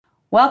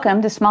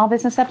Welcome to Small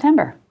Business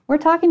September. We're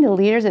talking to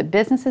leaders at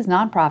businesses,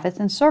 nonprofits,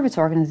 and service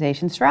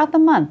organizations throughout the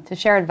month to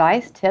share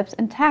advice, tips,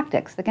 and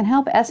tactics that can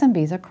help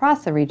SMBs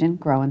across the region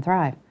grow and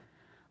thrive.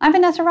 I'm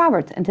Vanessa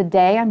Roberts, and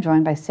today I'm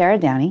joined by Sarah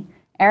Downey,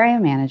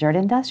 Area Manager at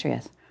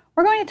Industrious.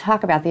 We're going to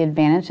talk about the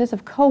advantages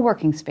of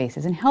co-working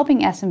spaces and helping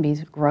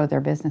SMBs grow their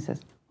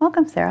businesses.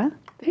 Welcome, Sarah.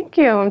 Thank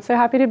you. I'm so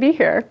happy to be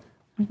here.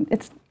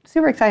 It's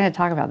super exciting to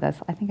talk about this.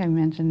 I think I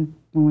mentioned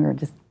when we were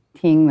just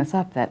teeing this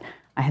up that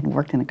I had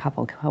worked in a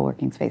couple of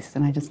co-working spaces,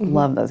 and I just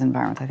love those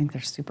environments. I think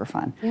they're super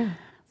fun. Yeah.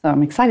 So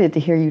I'm excited to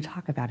hear you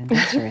talk about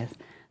Industrious.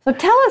 So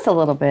tell us a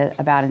little bit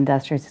about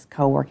Industrious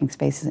co-working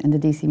spaces in the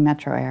DC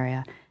metro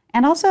area,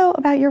 and also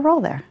about your role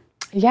there.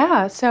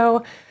 Yeah,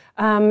 so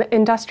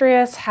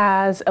Industrious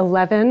has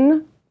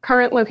 11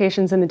 current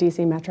locations in the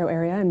DC metro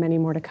area and many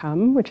more to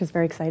come, which is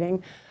very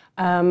exciting.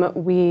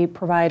 We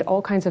provide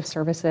all kinds of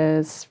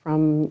services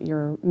from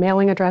your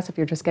mailing address if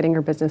you're just getting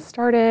your business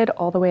started,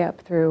 all the way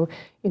up through,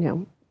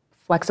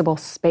 flexible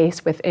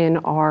space within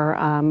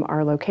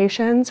our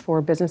locations for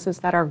businesses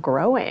that are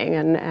growing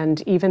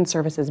and even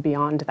services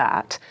beyond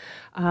that.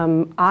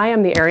 I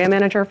am the area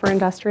manager for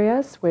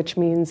Industrious, which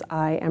means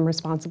I am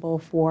responsible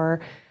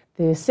for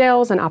the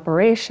sales and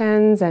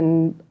operations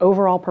and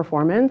overall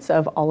performance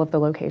of all of the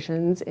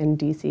locations in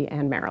DC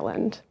and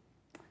Maryland.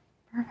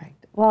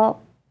 Perfect.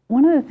 Well,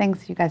 one of the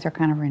things you guys are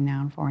kind of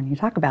renowned for, and you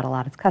talk about a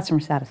lot, is customer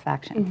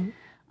satisfaction.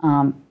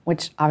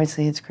 Which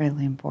obviously is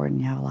critically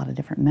important. You have a lot of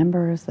different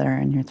members that are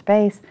in your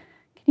space.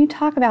 Can you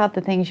talk about the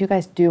things you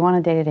guys do on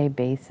a day-to-day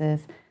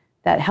basis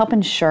that help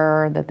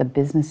ensure that the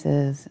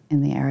businesses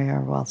in the area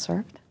are well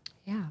served?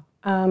 Yeah.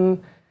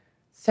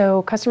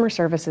 So customer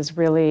service is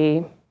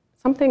really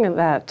something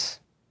that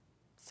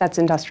sets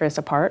Industrious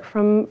apart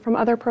from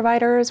other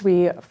providers.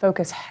 We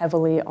focus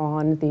heavily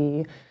on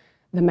the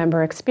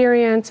member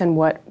experience and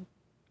what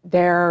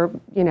they're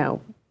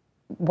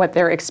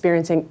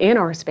experiencing in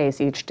our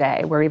space each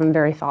day. We're even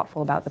very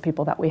thoughtful about the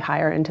people that we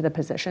hire into the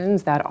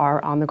positions that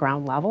are on the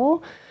ground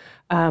level.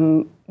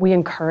 We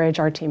encourage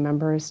our team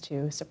members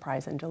to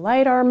surprise and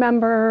delight our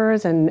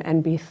members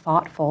and be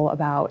thoughtful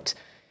about,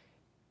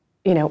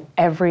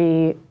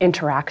 every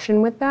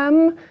interaction with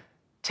them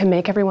to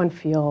make everyone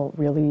feel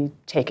really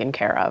taken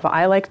care of.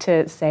 I like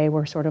to say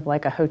we're sort of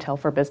like a hotel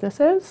for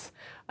businesses,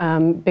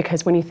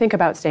 because when you think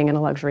about staying in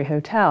a luxury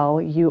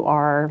hotel, you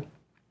are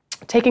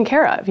taken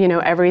care of.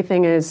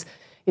 Everything is,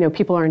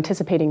 people are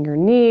anticipating your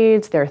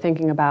needs. They're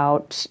thinking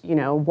about,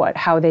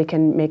 how they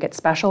can make it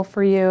special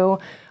for you.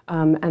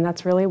 And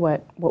that's really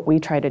what we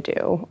try to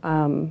do.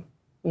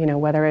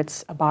 Whether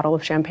it's a bottle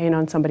of champagne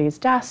on somebody's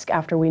desk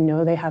after we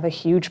know they have a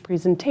huge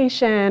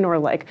presentation, or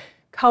like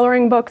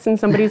coloring books in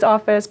somebody's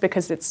office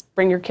because it's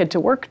bring your kid to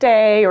work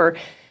day, or,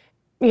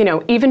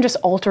 even just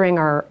altering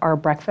our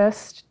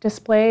breakfast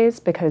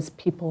displays because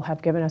people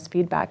have given us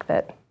feedback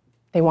that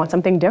they want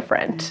something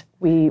different.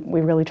 We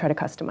really try to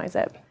customize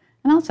it.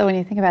 And also, when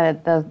you think about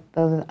it,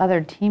 those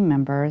other team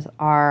members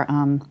are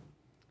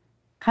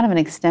kind of an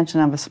extension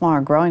of a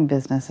smaller growing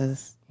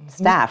business's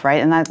staff,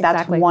 right? And that's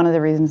Exactly. one of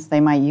the reasons they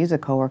might use a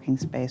co-working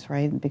space,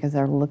 right? Because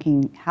they're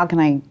looking, how can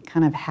I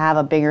kind of have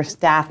a bigger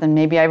staff than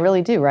maybe I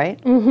really do, right?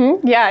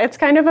 Yeah, it's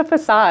kind of a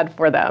facade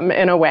for them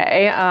in a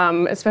way,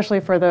 especially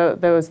for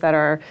those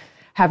that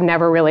have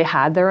never really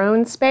had their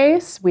own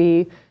space.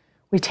 We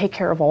take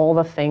care of all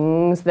the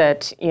things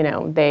that,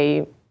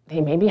 they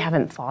maybe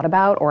haven't thought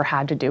about or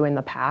had to do in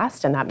the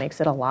past, and that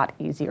makes it a lot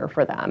easier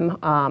for them.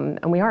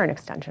 And we are an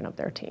extension of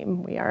their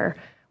team. We are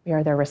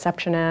their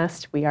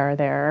receptionist, we are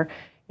their,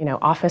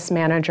 office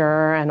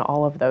manager, and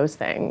all of those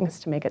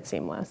things to make it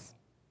seamless.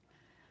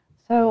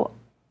 So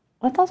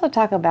let's also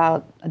talk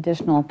about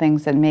additional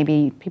things that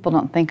maybe people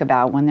don't think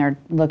about when they're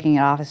looking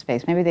at office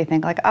space. Maybe they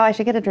think like, oh, I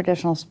should get a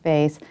traditional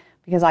space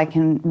because I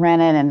can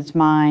rent it and it's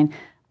mine.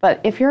 But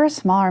if you're a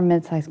smaller,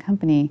 mid-sized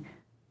company,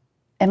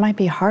 it might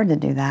be hard to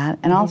do that.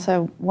 And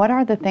also, what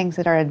are the things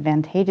that are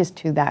advantageous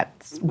to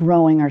that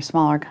growing or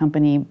smaller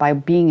company by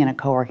being in a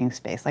co-working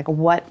space? Like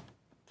what,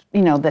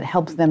 that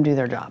helps them do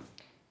their job?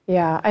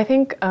 Yeah, I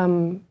think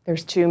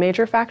there's two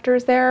major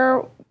factors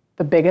there.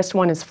 The biggest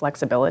one is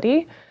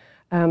flexibility,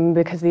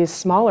 because these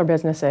smaller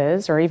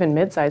businesses or even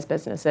mid-sized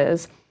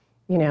businesses,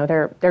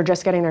 they're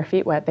just getting their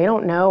feet wet. They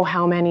don't know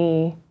how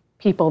many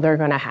people they're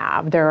going to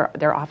have.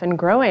 They're often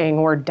growing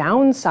or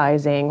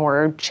downsizing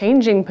or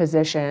changing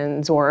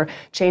positions or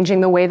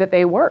changing the way that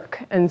they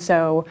work. And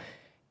so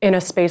in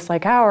a space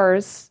like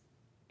ours,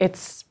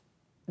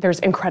 there's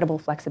incredible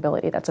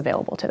flexibility that's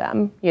available to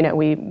them.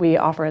 We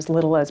offer as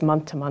little as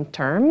month-to-month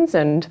terms.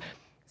 And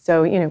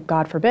so,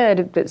 God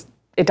forbid,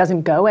 it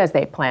doesn't go as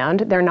they planned.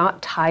 They're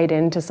not tied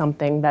into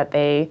something that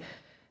they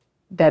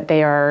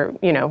are,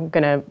 going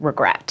to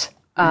regret.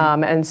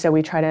 And so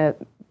we try to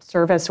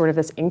serve as sort of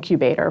this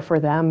incubator for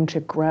them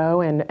to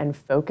grow and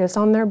focus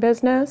on their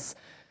business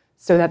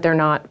so that they're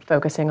not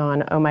focusing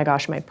on, oh my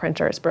gosh, my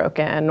printer is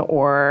broken,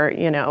 or,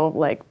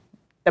 like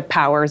the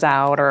power's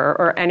out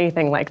or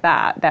anything like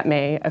that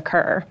may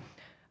occur.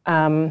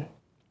 And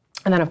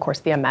then of course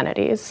the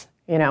amenities.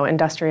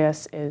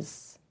 Industrious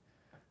is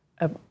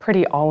a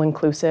pretty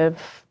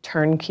all-inclusive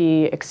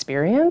turnkey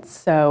experience.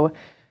 So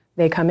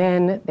they come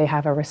in, they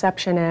have a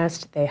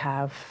receptionist, they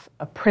have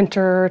a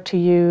printer to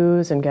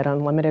use and get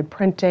unlimited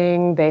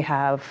printing, they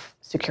have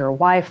secure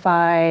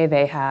Wi-Fi,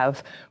 they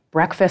have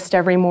breakfast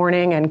every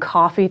morning and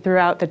coffee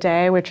throughout the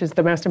day, which is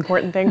the most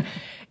important thing,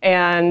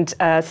 and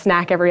a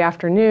snack every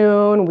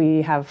afternoon.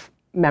 We have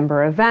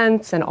member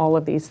events and all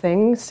of these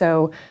things.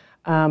 So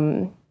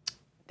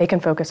they can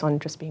focus on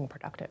just being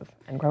productive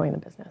and growing the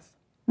business.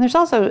 And there's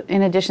also,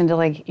 in addition to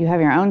like, you have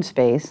your own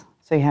space,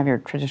 so you have your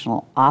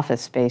traditional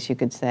office space, you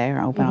could say,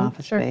 or open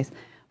office space,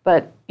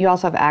 but you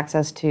also have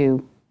access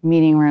to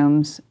meeting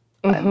rooms.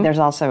 There's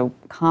also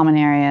common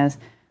areas,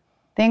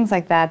 things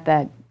like that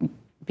that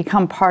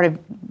become part of,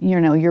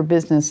 your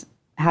business,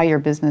 how your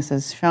business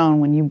is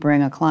shown when you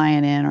bring a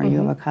client in or you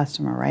have a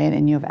customer, right?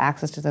 And you have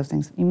access to those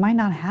things you might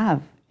not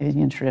have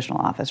in a traditional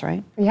office,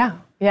 right? Yeah,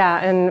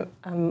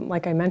 and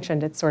like I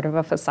mentioned, it's sort of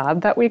a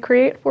facade that we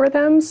create for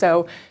them.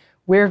 So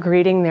we're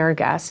greeting their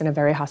guests in a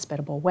very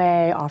hospitable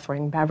way,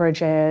 offering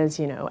beverages,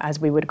 as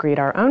we would greet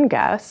our own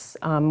guests,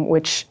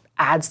 which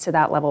adds to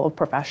that level of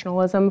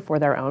professionalism for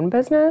their own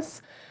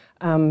business.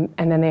 And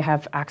then they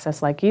have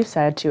access, like you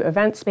said, to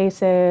event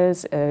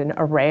spaces, an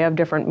array of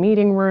different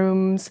meeting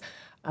rooms,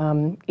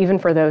 even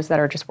for those that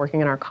are just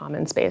working in our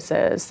common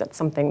spaces. That's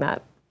something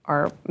that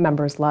our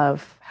members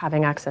love,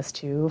 having access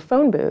to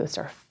phone booths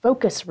or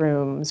focus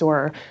rooms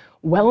or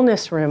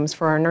wellness rooms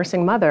for our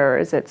nursing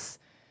mothers.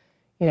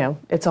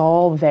 It's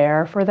all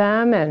there for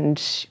them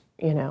and,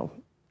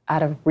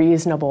 at a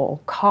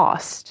reasonable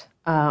cost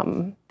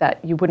that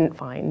you wouldn't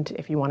find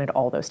if you wanted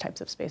all those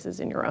types of spaces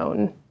in your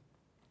own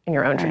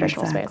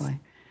traditional space.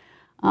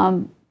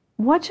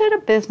 What should a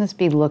business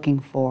be looking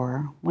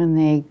for when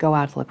they go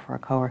out to look for a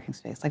co-working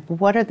space? Like,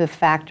 what are the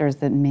factors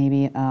that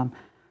maybe,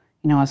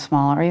 a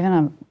small or even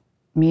a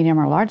medium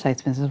or large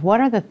size business, what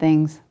are the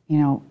things,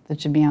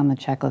 that should be on the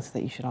checklist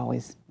that you should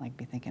always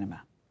be thinking about?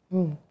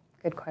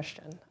 Good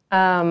question.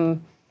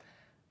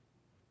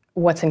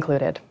 What's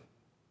included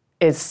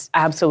is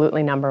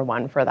absolutely number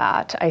one for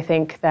that. I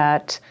think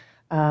that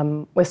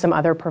with some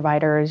other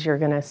providers, you're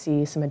going to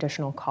see some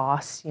additional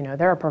costs.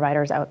 There are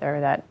providers out there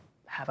that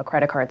have a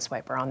credit card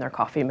swiper on their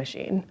coffee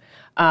machine.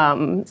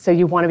 So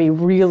you want to be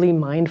really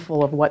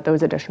mindful of what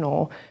those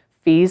additional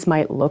fees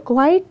might look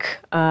like.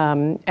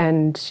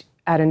 And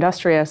at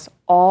Industrious,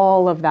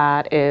 all of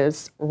that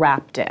is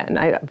wrapped in.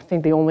 I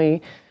think the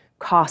only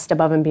cost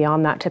above and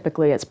beyond that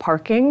typically is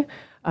parking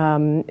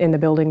in the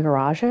building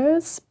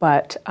garages,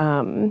 but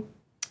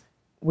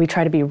we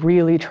try to be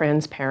really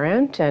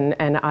transparent,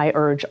 and I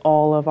urge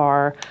all of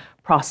our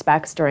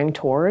prospects during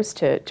tours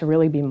to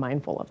really be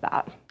mindful of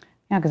that.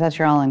 Yeah, because that's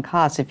your all-in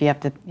cost if you have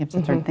to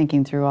start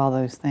thinking through all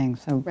those things.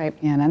 So, right.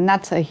 Yeah, and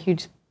that's a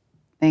huge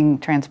thing,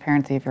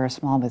 transparency, if you're a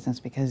small business,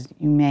 because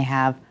you may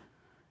have,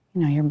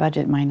 your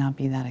budget might not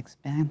be that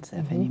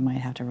expensive, and you might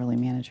have to really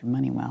manage your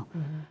money well.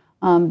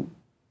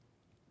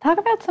 Talk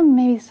about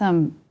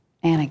some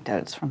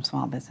anecdotes from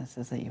small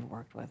businesses that you've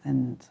worked with,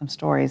 and some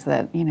stories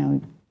that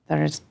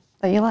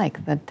that you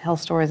like, that tell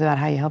stories about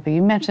how you help.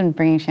 You mentioned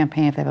bringing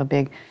champagne if they have a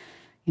big,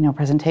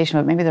 presentation,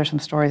 but maybe there's some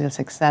stories of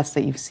success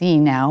that you've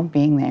seen now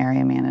being the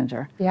area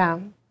manager. Yeah.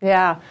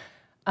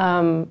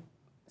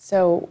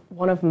 So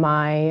one of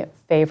my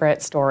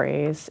favorite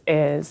stories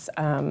is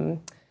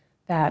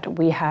that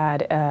we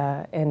had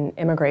an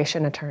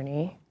immigration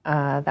attorney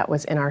that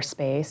was in our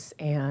space,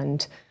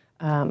 and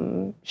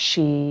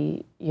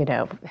she,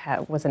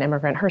 was an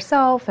immigrant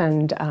herself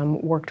and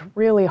worked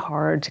really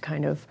hard to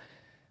kind of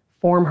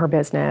form her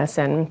business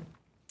and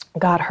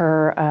got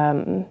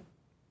her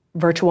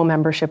virtual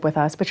membership with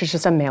us, which is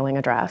just a mailing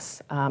address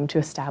to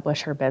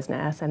establish her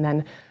business, and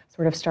then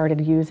sort of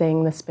started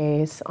using the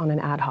space on an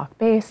ad hoc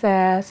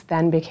basis,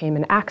 then became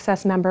an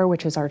Access member,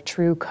 which is our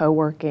true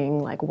co-working,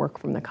 work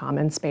from the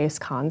common space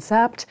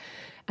concept,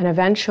 and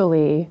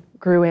eventually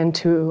grew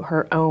into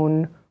her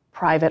own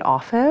private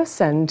office,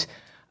 and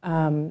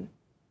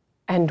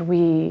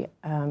we,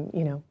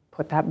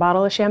 put that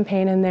bottle of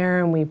champagne in there,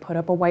 and we put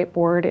up a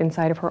whiteboard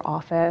inside of her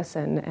office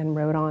and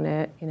wrote on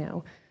it,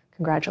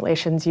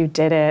 congratulations, you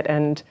did it.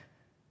 And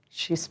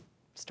she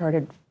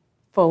started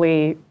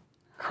fully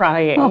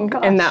crying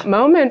in that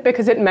moment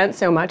because it meant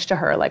so much to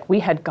her. We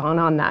had gone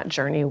on that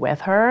journey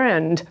with her,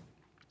 and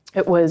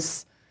it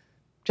was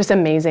just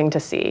amazing to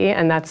see.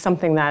 And that's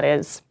something that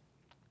is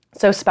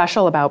so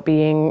special about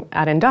being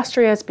at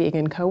Industrious, being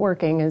in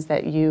co-working, is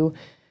that you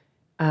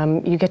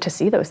get to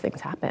see those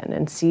things happen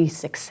and see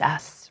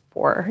success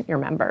for your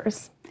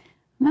members.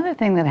 Another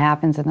thing that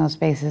happens in those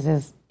spaces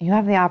is you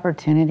have the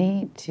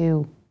opportunity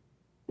to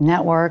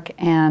network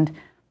and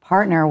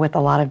partner with a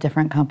lot of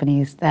different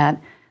companies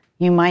that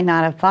you might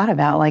not have thought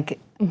about.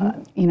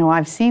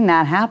 I've seen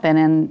that happen,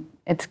 and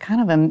it's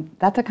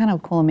that's a kind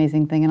of cool,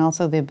 amazing thing, and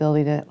also the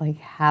ability to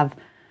have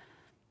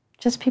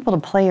just people to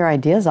play your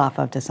ideas off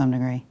of to some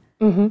degree.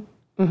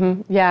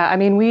 Yeah, I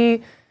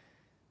mean,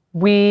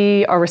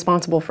 we are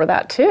responsible for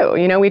that too.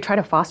 We try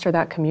to foster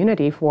that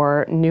community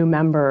for new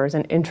members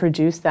and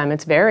introduce them.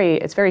 It's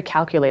very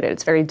calculated.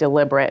 It's very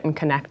deliberate in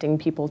connecting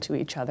people to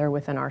each other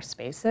within our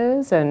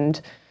spaces,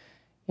 and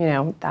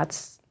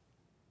that's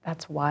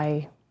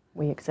why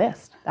we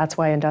exist. That's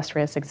why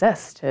Industrious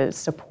exists, to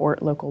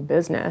support local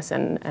business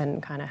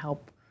and kind of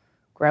help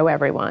grow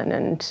everyone.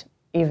 And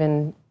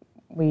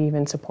we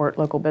even support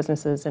local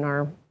businesses in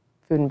our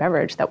food and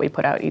beverage that we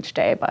put out each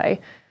day by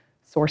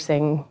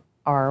sourcing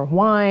our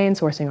wine,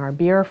 sourcing our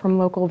beer from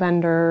local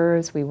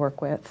vendors. We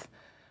work with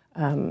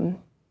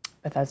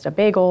Bethesda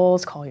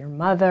Bagels, Call Your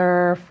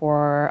Mother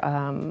for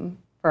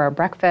our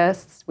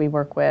breakfasts. We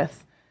work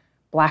with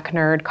Black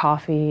Nerd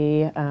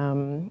Coffee,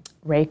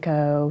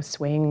 Rayco,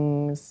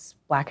 Swings,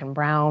 Black and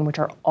Brown, which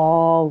are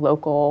all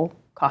local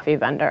coffee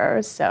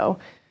vendors. So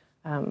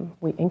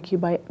we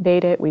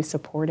incubate it, we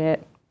support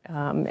it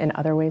in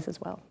other ways as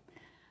well.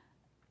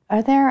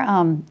 Are there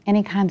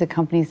any kinds of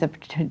companies that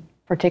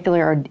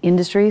particular or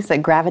industries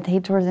that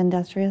gravitate towards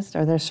Industrious?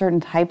 Are there certain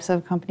types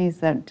of companies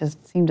that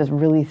just seem to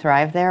really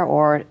thrive there,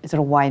 or is it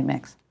a wide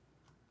mix?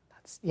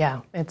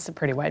 It's a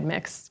pretty wide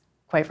mix,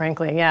 quite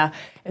frankly. Yeah,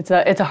 it's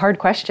a hard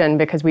question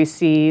because we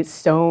see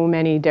so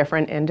many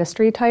different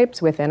industry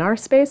types within our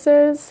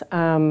spaces.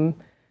 I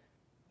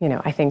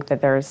think that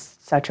there's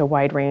such a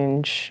wide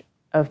range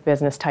of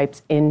business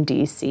types in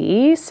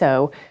DC.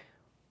 So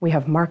we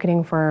have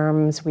marketing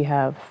firms, we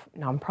have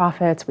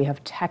nonprofits, we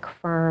have tech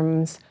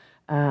firms.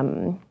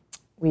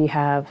 We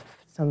have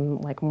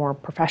some more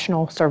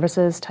professional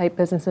services type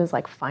businesses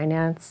like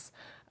finance,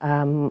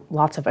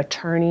 lots of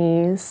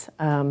attorneys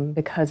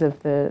because of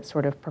the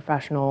sort of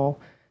professional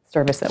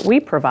service that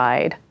we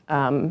provide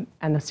and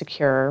the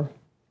secure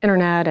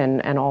internet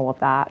and all of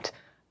that.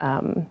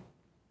 A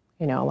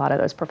lot of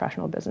those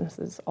professional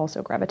businesses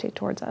also gravitate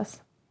towards us.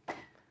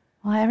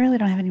 Well, I really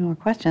don't have any more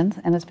questions,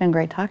 and it's been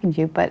great talking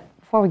to you, but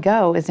before we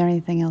go, is there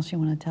anything else you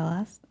want to tell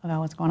us about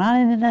what's going on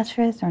in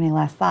Industrious, or any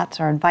last thoughts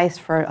or advice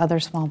for other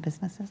small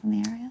businesses in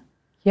the area?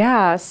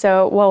 Yeah,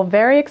 so,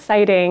 very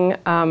exciting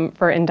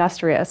for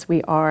Industrious.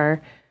 We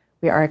are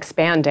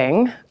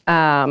expanding.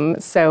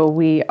 So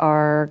we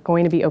are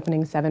going to be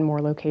opening 7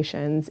 more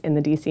locations in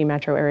the DC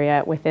metro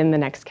area within the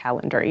next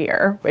calendar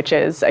year, which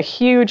is a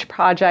huge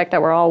project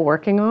that we're all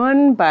working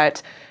on,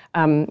 but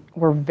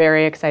we're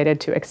very excited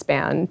to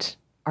expand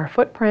our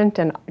footprint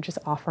and just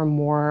offer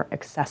more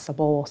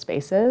accessible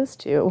spaces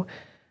to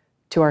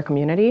our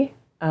community.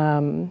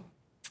 And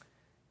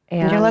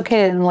you're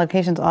located in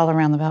locations all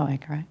around the Beltway,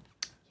 correct?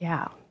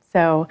 Yeah.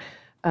 So,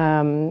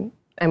 and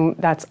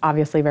that's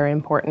obviously very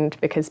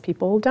important because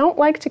people don't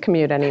like to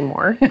commute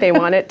anymore. They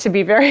want it to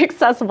be very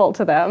accessible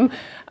to them.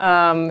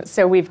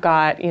 So we've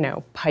got,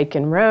 Pike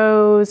and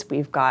Rose,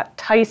 we've got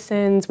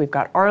Tyson's, we've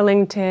got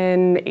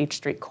Arlington, H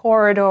Street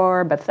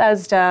Corridor,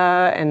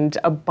 Bethesda, and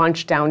a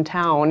bunch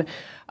downtown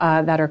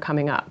that are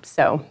coming up.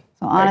 So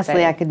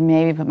honestly, I could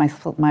maybe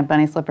put my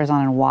bunny slippers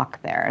on and walk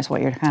there, is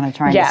what you're kind of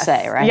trying to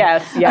say, right?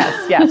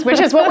 Yes, which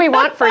is what we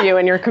want for you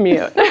in your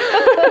commute.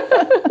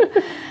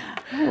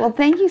 Well,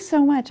 thank you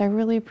so much. I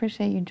really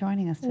appreciate you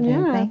joining us today.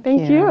 Yeah,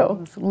 thank you. It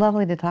was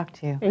lovely to talk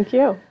to you. Thank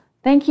you.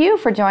 Thank you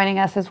for joining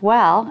us as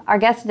well. Our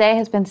guest today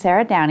has been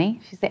Sarah Downey.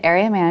 She's the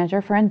area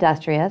manager for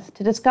Industrious.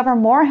 To discover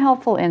more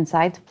helpful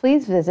insights,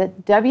 please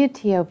visit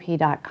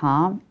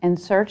WTOP.com and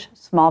search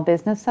Small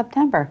Business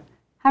September.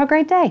 Have a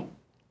great day.